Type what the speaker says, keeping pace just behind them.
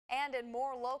And in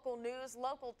more local news,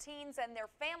 local teens and their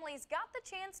families got the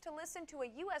chance to listen to a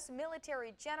U.S.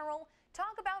 military general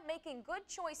talk about making good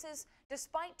choices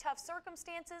despite tough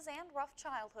circumstances and rough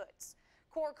childhoods.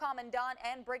 Corps Commandant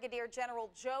and Brigadier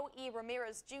General Joe E.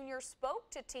 Ramirez Jr.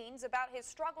 spoke to teens about his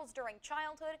struggles during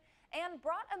childhood and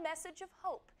brought a message of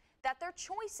hope that their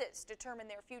choices determine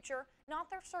their future, not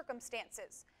their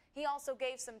circumstances. He also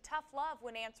gave some tough love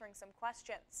when answering some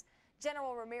questions.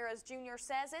 General Ramirez Jr.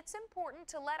 says it's important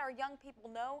to let our young people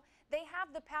know they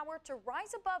have the power to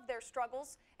rise above their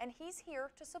struggles, and he's here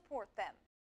to support them.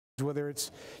 Whether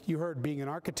it's, you heard, being an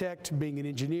architect, being an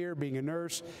engineer, being a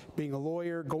nurse, being a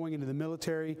lawyer, going into the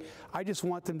military, I just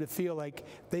want them to feel like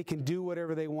they can do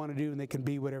whatever they want to do and they can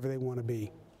be whatever they want to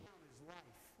be.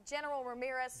 General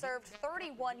Ramirez served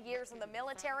 31 years in the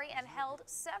military and held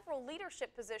several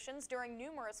leadership positions during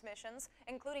numerous missions,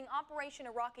 including Operation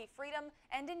Iraqi Freedom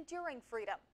and Enduring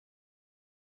Freedom.